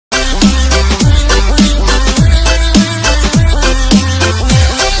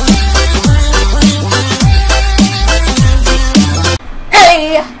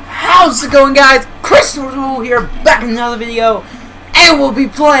How's it going, guys? Christopher Rule here, back in another video, and we'll be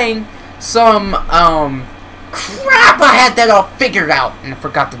playing some, crap, I had that all figured out, and I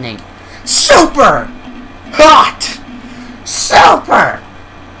forgot the name. Super Hot! Super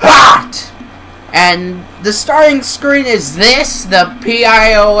Hot! And the starting screen is this, the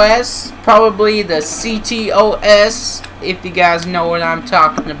PIOS, probably the CTOS, if you guys know what I'm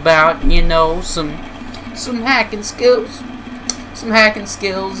talking about, you know, some hacking skills. Some hacking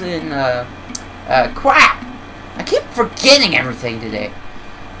skills and crap. I keep forgetting everything today.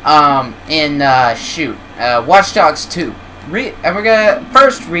 Watch Dogs 2. And we're gonna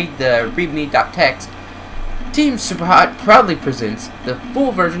first read the readme.txt. Team Superhot proudly presents the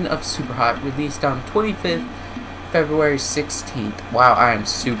full version of Superhot, released on 25th February 16th. Wow, I am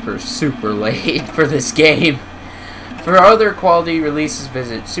super late for this game. For other quality releases,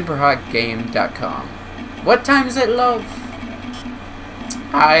 visit superhotgame.com. What time is it, love?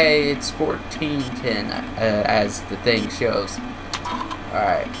 It's 14:10 as the thing shows.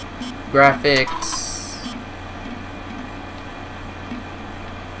 Alright. Graphics.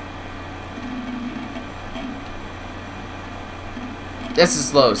 That's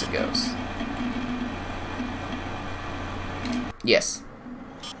as low as it goes. Yes.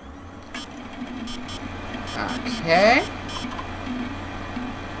 Okay.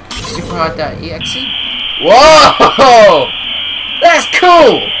 Superhot.exe. Whoa! That's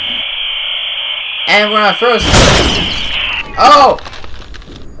cool! And when I froze... Oh!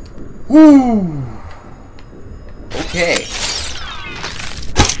 Woo! Okay.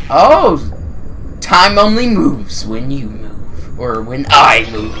 Oh! Time only moves when you move. Or when I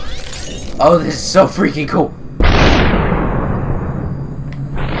move. Oh, this is so freaking cool.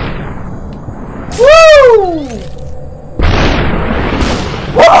 Woo!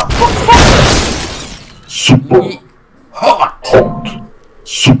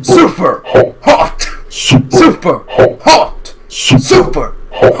 Super hot! Super hot! Super hot! Super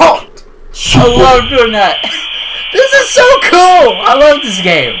hot! I love doing that. This is so cool! I love this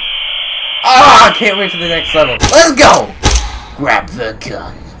game. Oh, I can't wait for the next level. Let's go! Grab the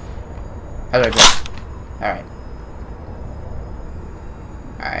gun. How do I go? Alright.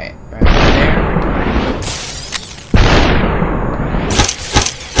 Alright, right there.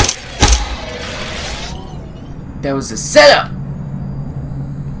 That was a setup!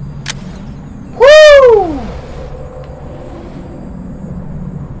 Woo!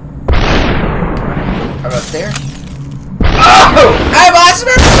 How about there? Oh! I'm awesome!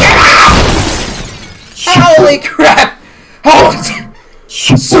 Holy crap! Hot!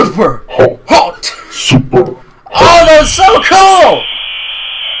 Super hot! Oh, that was so cool!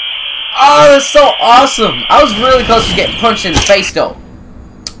 Oh, that's so awesome! I was really close to getting punched in the face, though.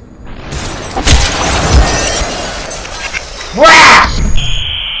 Crap!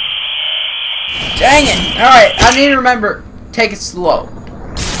 Dang it! Alright, I need to remember, take it slow.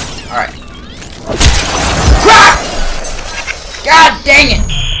 Alright. Crap! God dang it!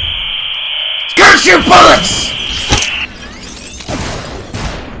 Curse your bullets!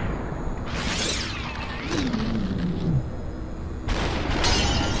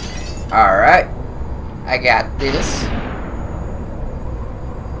 Alright. I got this.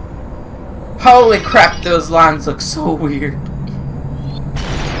 Holy crap, those lines look so weird.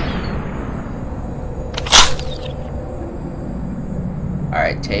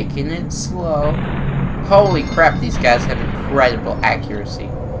 Alright, taking it slow. Holy crap, these guys have incredible accuracy.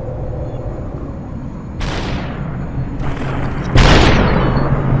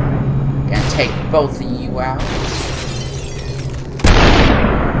 Gonna take both of you out.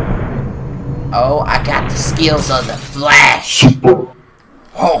 Oh, I got the skills of the Flash.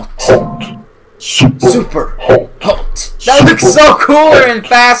 Hot. Super hot. That looks so cooler in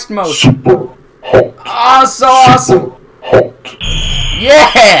fast motion. Oh, so awesome.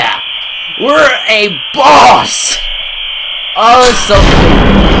 Yeah! We're a boss! Oh, it's so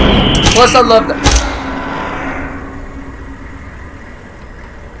cool. Plus, I love that.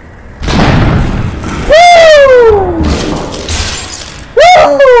 Woo!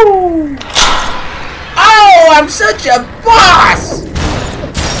 Woo! Oh, I'm such a boss!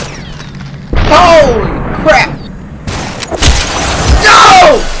 Holy crap!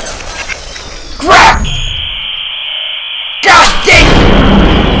 No! Crap! God dang it!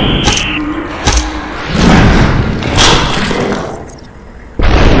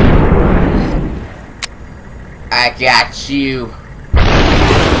 I got you.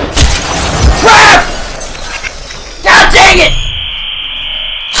 Crap! God dang it!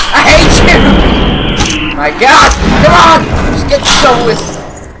 I hate you! My God! Come on! Just get this over with.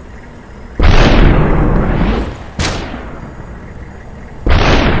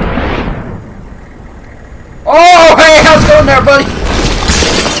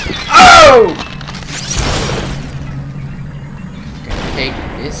 Oh! Gonna take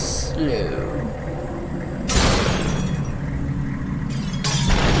this slow.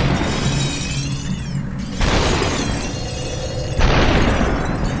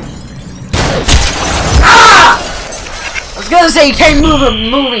 I was gonna say you can't move a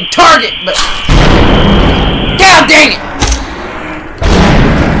moving target, but God dang it!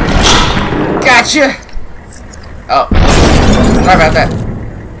 Gotcha. Oh, sorry about that.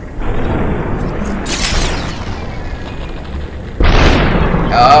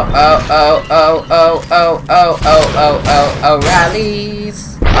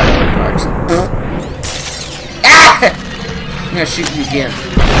 O'Reilly's. Ah! I'm gonna shoot you again.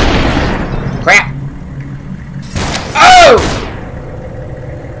 Crap. Oh!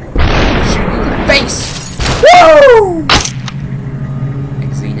 Shoot you in the face. Woo!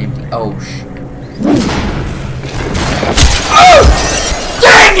 Magazine empty. Oh, shit. Oh!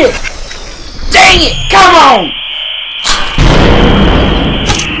 Dang it! Dang it! Come on!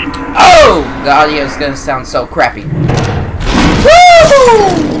 Oh! The audio is gonna sound so crappy. Woo!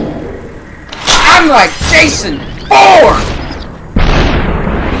 I'm like Jason Bourne!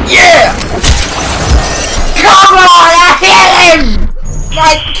 Yeah! Come on! I hit him!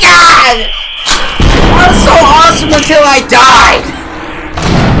 My God! That was so awesome until I died!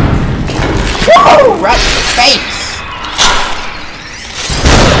 Woo! Right in the face!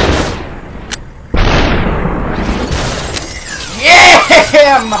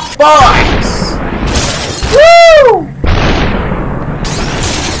 Yeah, my boys! Woo!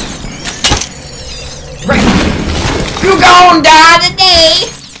 Right. You gon' die today!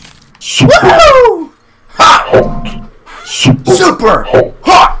 Woo! Hot! Super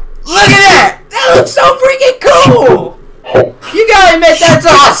hot! Look at that! That looks so freaking cool! You gotta admit that's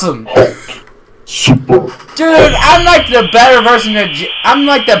awesome! Dude, I'm like the better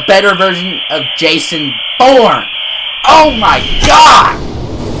version of Jason Bourne! Oh my God!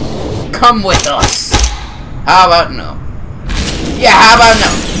 Come with us. How about no? Yeah, how about no?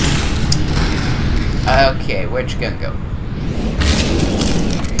 Okay, where'd you gonna go?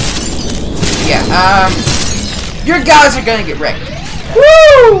 Yeah, your guys are gonna get wrecked.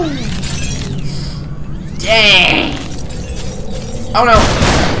 Woo! Dang! Oh no!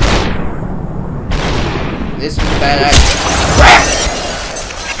 This was a bad idea. Crap!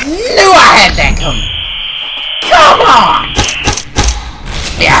 Knew I had that coming! Come on!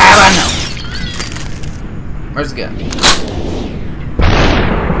 Yeah, how about no? Where's the gun?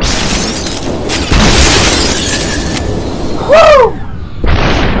 Woo!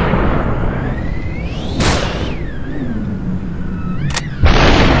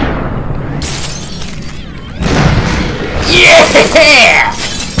 Yeah!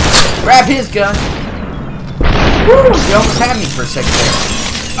 Grab his gun. Woo! You almost had me for a second there.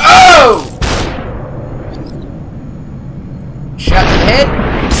 Oh! Shot to the head.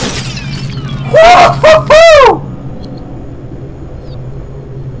 Woo-hoo-hoo!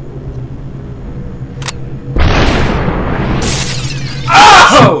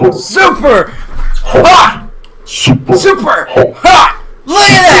 Oh! Super hot! Super hot! Look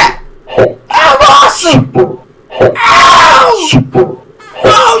at that! I'm awesome! Ow!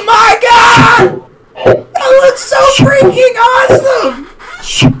 Oh my God! That looks so freaking awesome!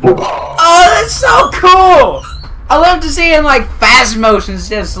 Oh, that's so cool! I love to see it in like fast motion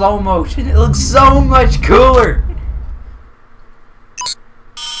instead of slow motion. It looks so much cooler.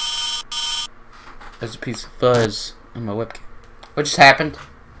 There's a piece of fuzz on my webcam. What just happened?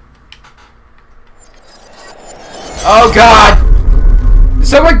 Oh God!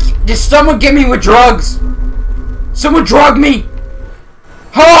 Did someone get me with drugs? Someone drugged me!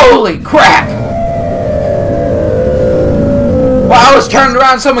 Holy crap! While I was turning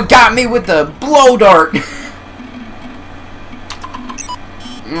around, someone got me with the blow dart.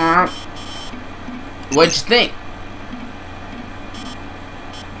 What'd you think?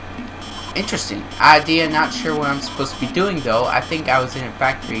 Interesting idea. Not sure what I'm supposed to be doing though. I think I was in a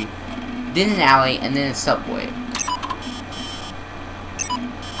factory, then an alley, and then a subway.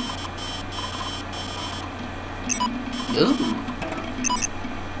 Ooh.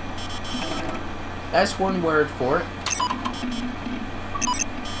 That's one word for it.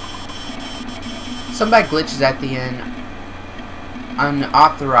 Somebody glitches at the end.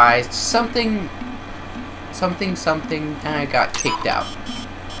 Unauthorized. Something, and I got kicked out.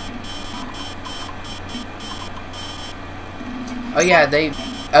 Oh yeah, they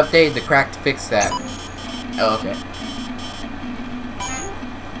updated the crack to fix that. Oh, okay.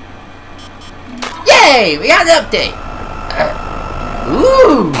 Yay! We got an update!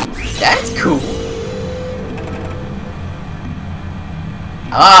 Ooh! That's cool!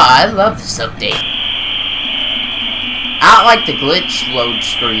 Ah, I love this update. I don't like the glitch load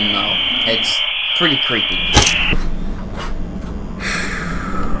screen though. It's pretty creepy.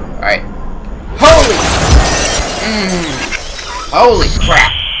 Alright. Holy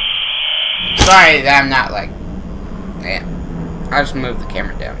crap. Sorry that I'm not like... Yeah. I'll just move the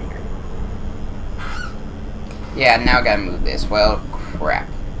camera down here. Yeah, now I gotta move this. Well, crap.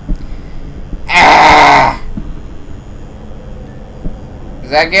 Ah! Is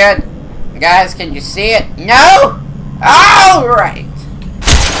that good? Guys, can you see it? No? Alright.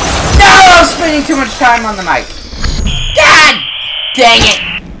 No! I'm spending too much time on the mic. God dang it!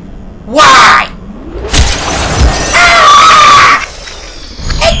 Why? Ah!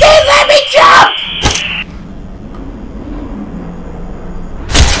 It didn't let me jump!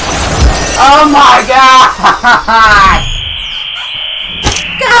 Oh my god!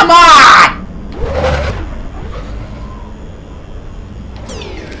 Come on!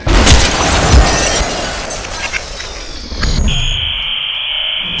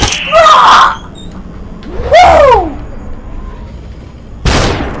 Woo!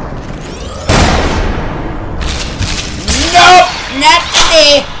 Nope, not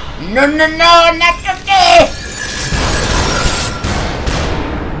today. No, not today.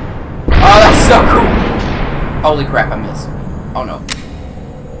 Oh, that's so cool. Holy crap, I missed. Oh no.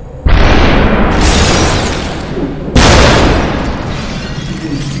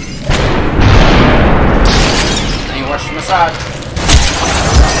 I need to watch the massage.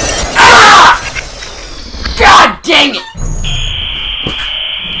 Ah! God dang it!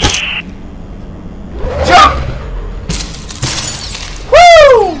 Jump!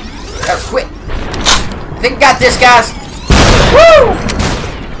 Woo! That was quick. I think I got this, guys. Woo!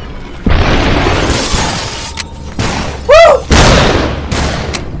 Woo!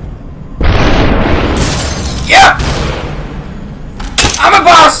 Yeah! I'm a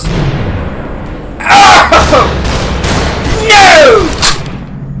boss! Oh! No!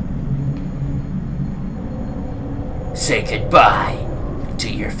 Say goodbye to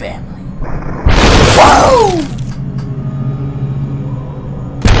your family. Whoa!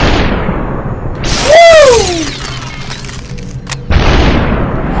 Woo!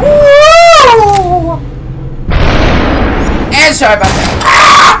 Woo! And sorry about that.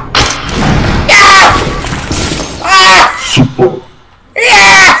 Ah! Ah!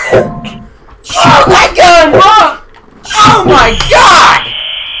 Yeah! Oh my god! Oh my god!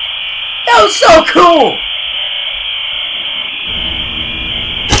 That was so cool!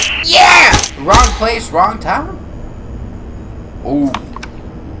 Yeah! Wrong place, wrong time? Ooh.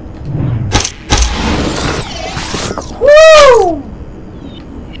 Woo!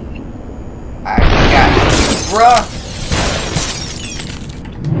 I got you, bruh.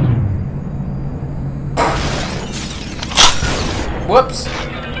 Whoops.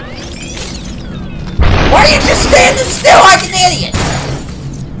 Why are you just standing still like an idiot?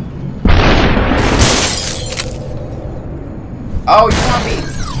 Oh, you want me?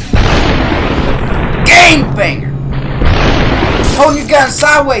 Game banger! Holding your gun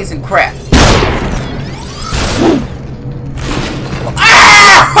sideways and crap.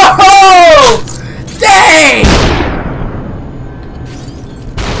 Ah! Dang!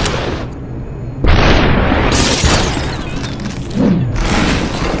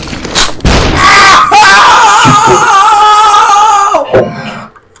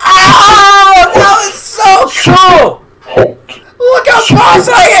 That was so cool! Look how boss I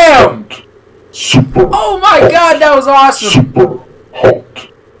am! Oh my god, that was awesome!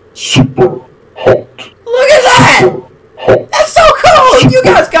 Super hot. Look at that! That's so cool! You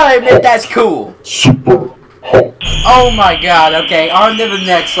guys gotta admit that's cool. Oh my god, okay, on to the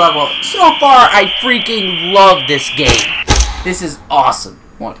next level. So far, I freaking love this game. This is awesome.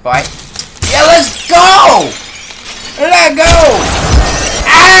 Want to fight? Yeah, let's go! Let go!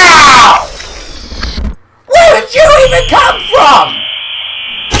 Ow! Where did you even come from?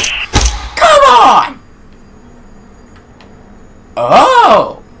 Come on!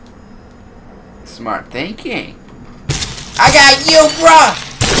 Oh! Smart thinking. I got you, bruh!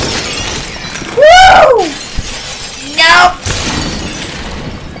 Woo! Nope!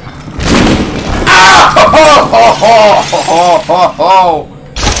 Oh!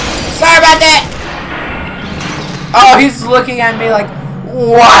 Sorry about that! Oh, he's looking at me like,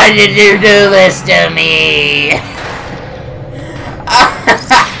 why did you do this to me?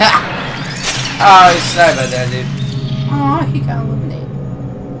 Oh, sorry about that, dude. Oh, he got eliminated.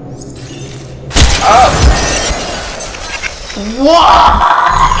 Oh.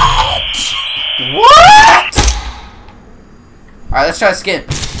 What? What? Alright, let's try the skin.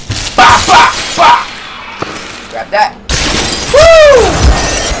 Bah, bah, bah. Grab that. Woo!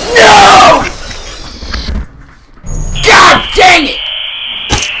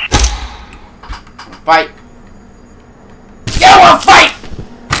 fight? You wanna fight?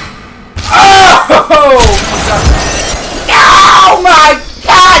 Oh! Oh my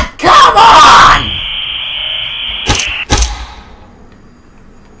God! Come on!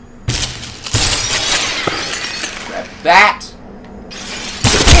 Grab the bat.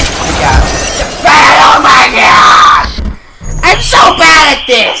 Hit the guy with the bat! Oh my God! I'm so bad at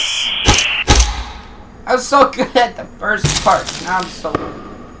this! I was so good at the first part. Now I'm so...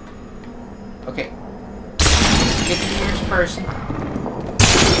 Okay. Get the nearest person.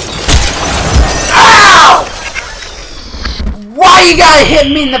 Ow! Why you gotta hit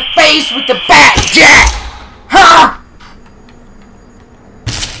me in the face with the bat, Jack? Huh?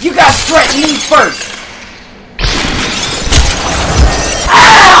 You gotta threaten me first.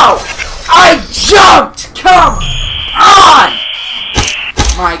 Ow! I jumped! Come on!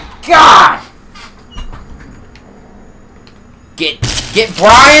 My God! Get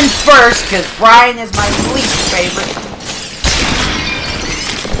Brian first, because Brian is my least favorite.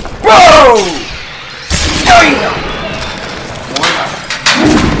 Whoa! No, you don't. One up.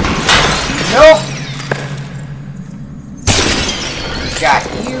 Nope. Got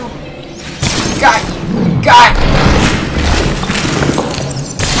you. Got you. Got you.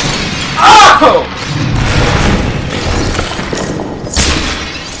 Oh!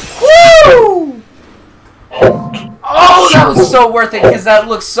 Woo! Oh, that was so worth it because that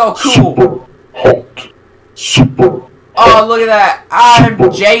looks so cool. Super. Oh, look at that.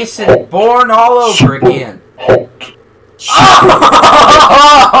 I'm Jason, born all over again. Oh!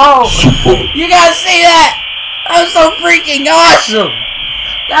 You gotta see that! That was so freaking awesome!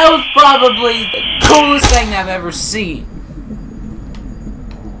 That was probably the coolest thing I've ever seen.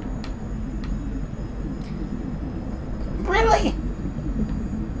 Really?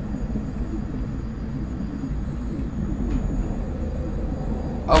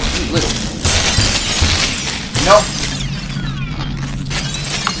 Oh, listen. Nope.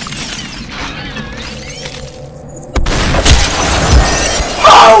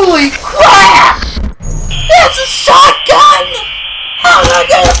 Holy crap! That's a shotgun! How am I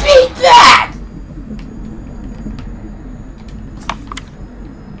gonna beat that?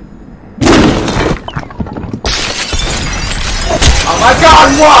 Oh my God,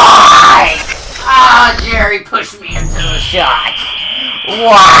 why? Ah, Jerry pushed me into the shot.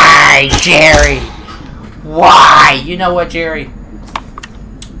 Why, Jerry? Why? You know what, Jerry?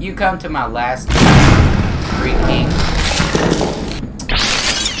 You come to my last freaking...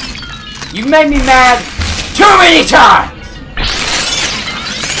 You made me mad too many times!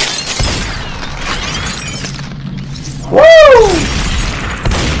 Woo!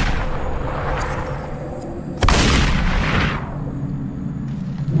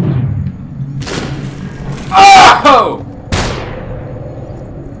 Oh!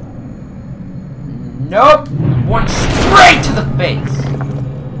 Nope. One straight to the face.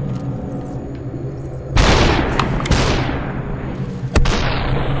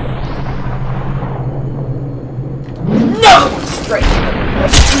 Another one straight to the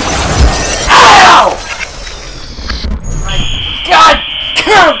face. Ow! My God,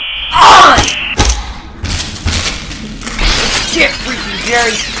 come on! Shit, freaking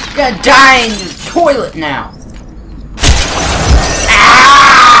Jerry. You're gonna die in your toilet now.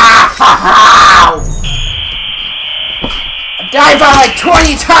 Ow! I died by like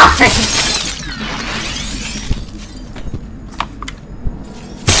 20 times!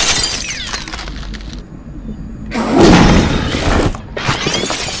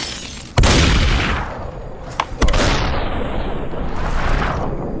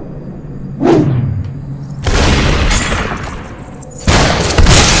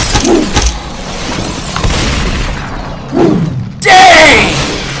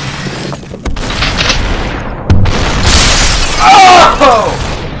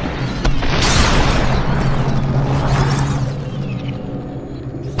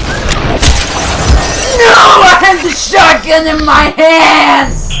 The shotgun in my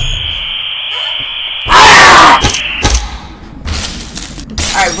hands! Ah!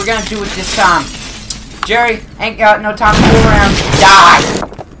 Alright, we're gonna do it this time. Jerry, ain't got no time to fool around. Die!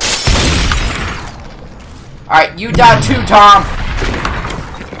 Alright, you die too, Tom.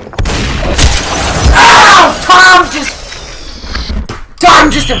 Ow! Tom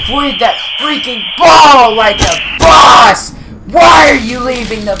just avoided that freaking ball like a boss! Why are you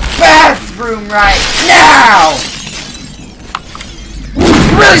leaving the bathroom right now?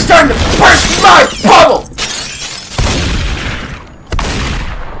 You're really starting to burst my bubble!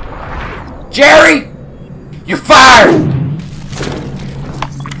 Jerry, you're fired!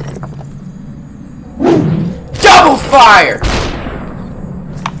 Double fire!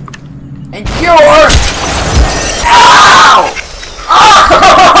 And you're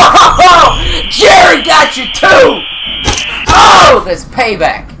got you too! Oh, that's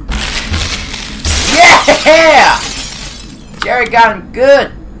payback. Yeah! Jerry got him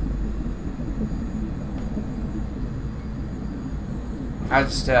good. I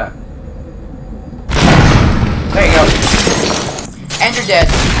just, there you go. And you're dead.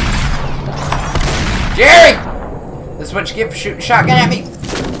 Jerry! This is what you get for shooting a shotgun at me.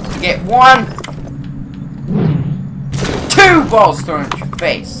 You get 1, 2 balls thrown at your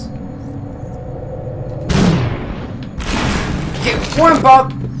face. You get 1 ball.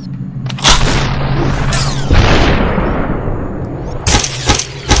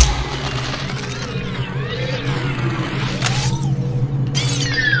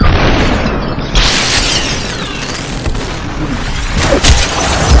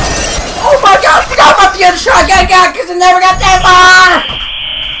 Oh my god, I forgot about the other shotgun guy because I never got that far!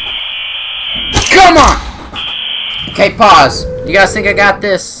 Come on! Okay, pause. You guys think I got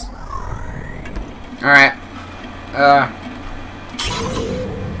this? Alright.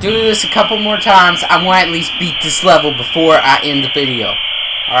 Do this a couple more times. I want to at least beat this level before I end the video.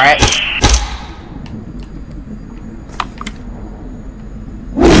 Alright?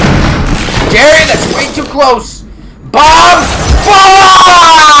 Jerry, that's way too close! Bob!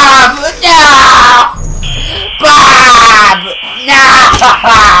 Bob! No! Bob! No!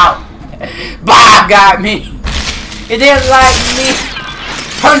 Bob got me! He didn't like me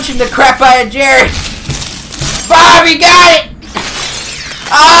punching the crap out of Jerry! Bob, you got it!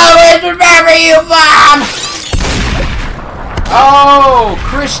 Always remember you, Bob! Oh,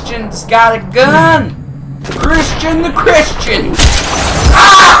 Christian's got a gun! Christian the Christian!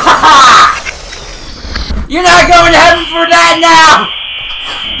 Ah! You're not going to heaven for that now!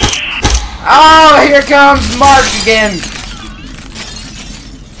 Oh, here comes Mark again.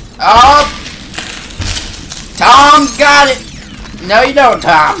 Oh. Tom's got it. No, you don't,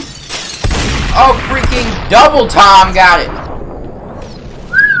 Tom. Oh, freaking double Tom got it.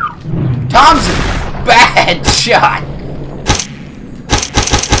 Tom's a bad shot.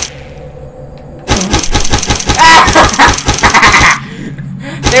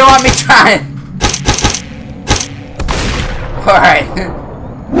 They want me trying. Alright.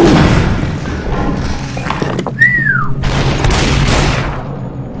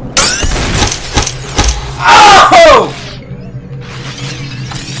 Oh!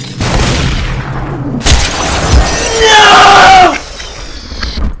 No!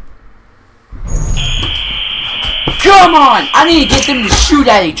 Come on! I need to get them to shoot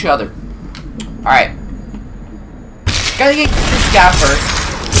at each other. Alright. Gotta get this guy first.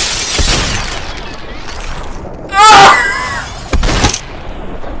 Ah!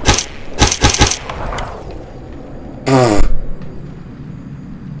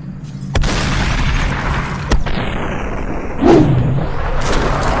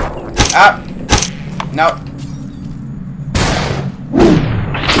 Up. Nope.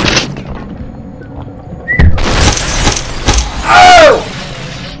 Oh!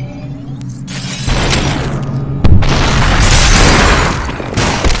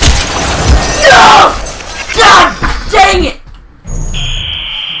 No! God dang it!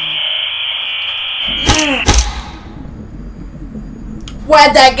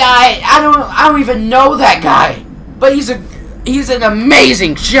 Where'd that guy? I don't even know that guy. But he's an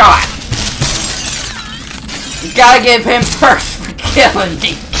amazing shot. You gotta give him first for killing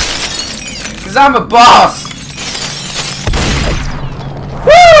me. Cause I'm a boss.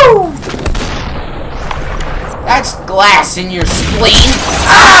 Woo! That's glass in your spleen.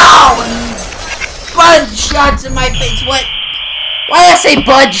 Ow! Bud shots in my face. What? Why did I say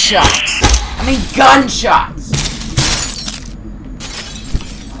bud shots? I mean gunshots.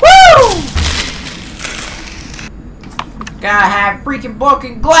 Woo! Gotta have freaking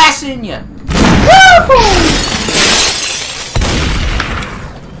broken glass in you. Woo!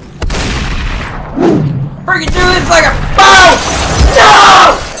 Freaking do this like a bow!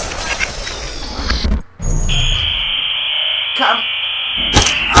 No! Come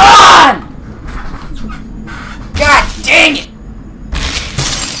on! God dang it!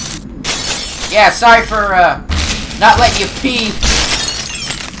 Yeah, sorry for not letting you pee.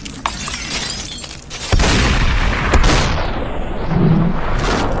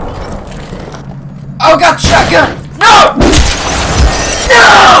 Oh, got the shotgun! No!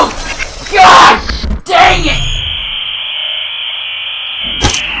 No! God dang it!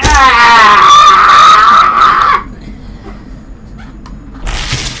 Ah!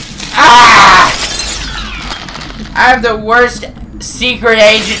 Ah! I'm the worst secret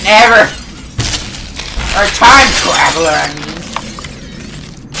agent ever. Or time traveler, I mean.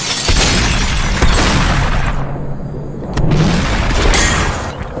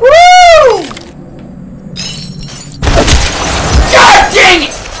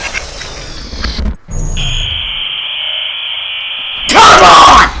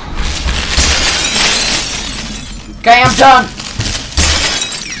 done.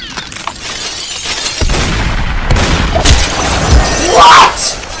 What?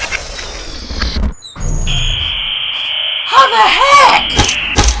 How the heck?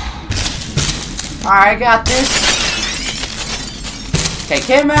 Alright, I got this. Take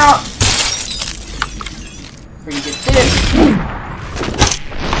him out. Before you get this.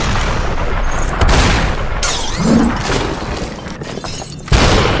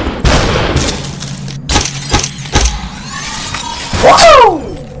 Woo!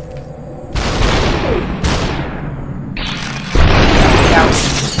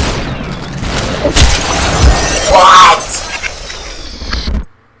 What?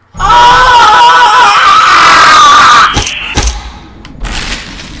 Ah!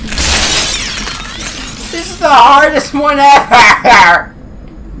 This is the hardest one ever.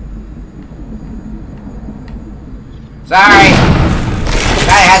 Sorry.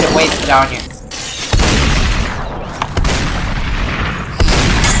 I had to waste it on you.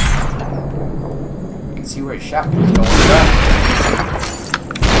 See where his shotgun's going.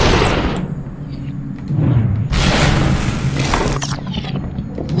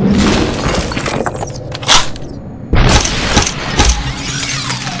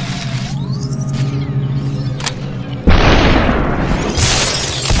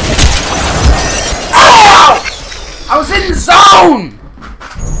 Ow! I was in the zone!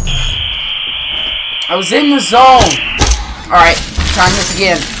 I was in the zone! Alright, trying this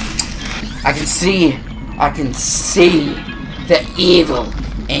again. I can see the evil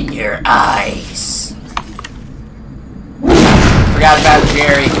in your eyes. Forgot about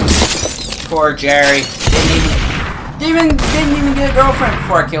Jerry. Poor Jerry. Didn't even get a girlfriend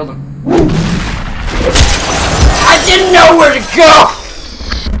before I killed him. I didn't know where to go!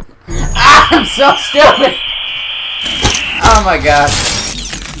 I'm so stupid! Oh my god.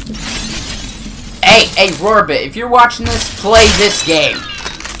 Hey, Rorbit, if you're watching this, play this game.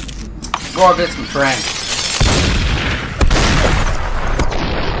 Rorbit's my friend.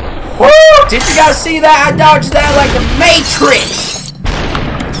 Woo! Did you guys see that? I dodged that like the Matrix!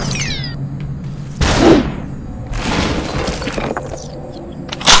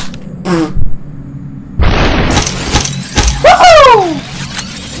 Woohoo!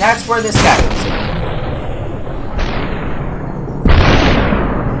 That's where this guy is.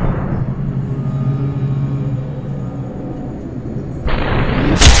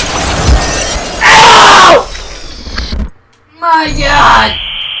 My god!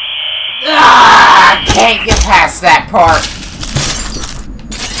 Ah, I can't get past that part.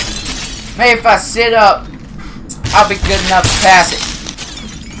 Maybe if I sit up, I'll be good enough to pass it.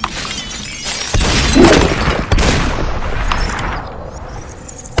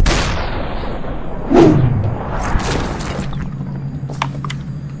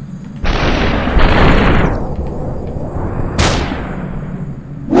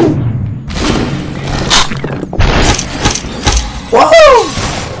 Woohoo!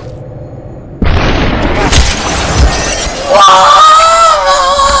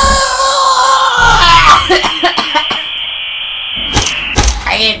 I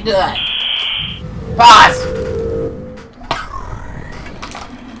can't do it. Pause.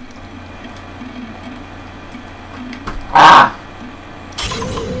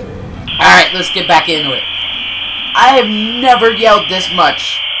 Alright, let's get back into it. I have never yelled this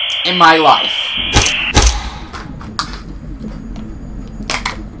much in my life.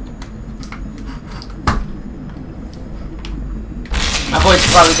 My voice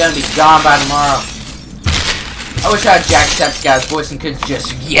is probably gonna be gone by tomorrow. I wish I had Jacksepticeye's voice and could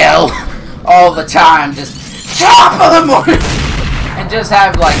just yell all the time, just top of the morning, and just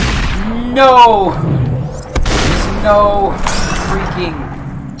have like no freaking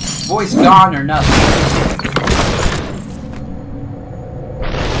voice gone or nothing.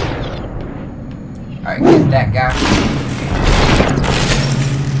 Alright, get that guy.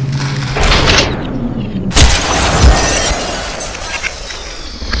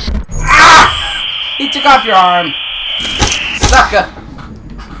 He took off your arm. Sucker.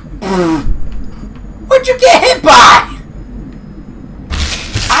 What'd you get hit by?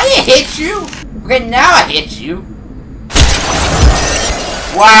 I didn't hit you. Okay, now I hit you.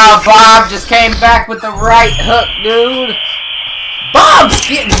 Wow, Bob just came back with the right hook, dude. Bob's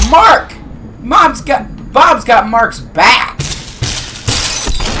getting Mark. Bob's got Mark's back.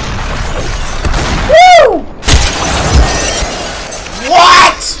 Woo!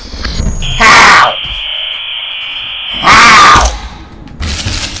 What? How? How?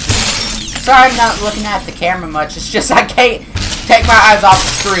 Sorry I'm not looking at the camera much. It's just I can't take my eyes off the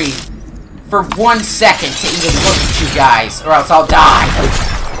screen for 1 second to even look at you guys, or else I'll die.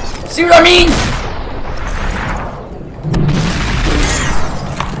 See what I mean?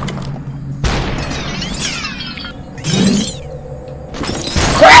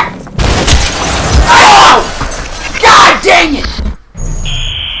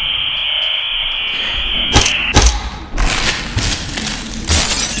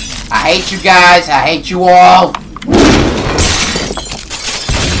 hate you guys. I hate you all.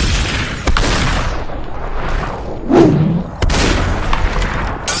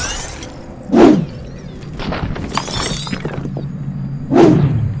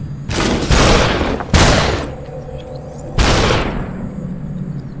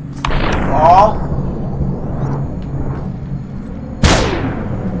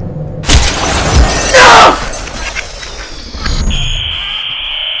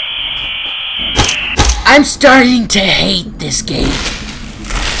 I'm starting to hate this game.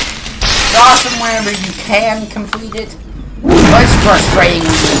 It's awesome whenever you can complete it, but it's frustrating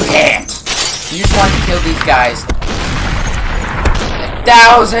when you can't. You just want to kill these guys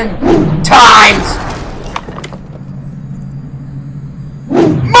 1,000 times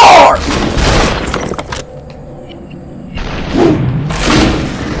more!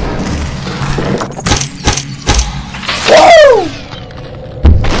 Woo!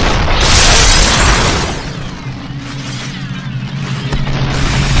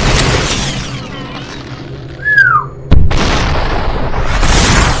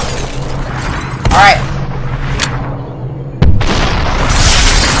 Alright.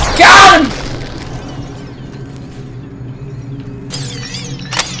 Got him!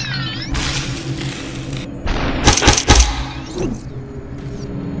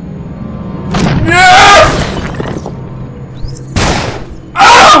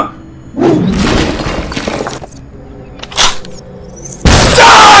 Oh!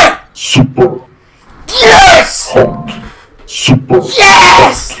 Die! Super Yes! hot. Super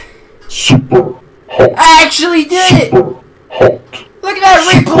Yes! super hot. I actually did it! Super hot. Look at that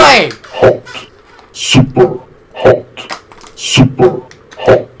replay! Hot. Super hot. Super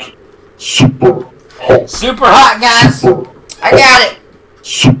hot. Super hot. Super hot, guys! Super I got it!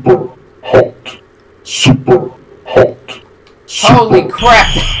 super hot. Super hot. Super Holy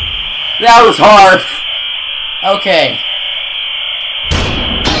crap! That was hard! Okay.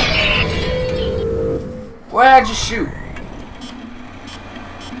 Where did I just shoot?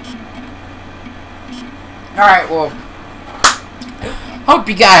 Alright, well, hope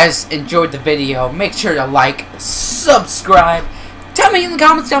you guys enjoyed the video. Make sure to like, subscribe. Tell me in the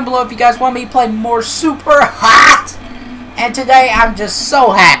comments down below if you guys want me to play more Super Hot. And today I'm just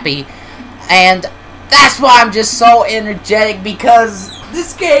so happy. And that's why I'm just so energetic, because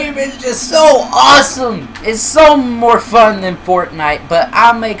this game is just so awesome. It's so more fun than Fortnite. But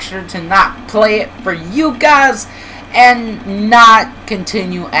I'll make sure to not play it for you guys and not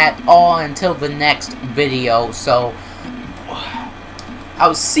continue at all until the next video. So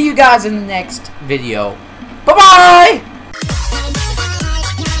I'll see you guys in the next video. Bye bye.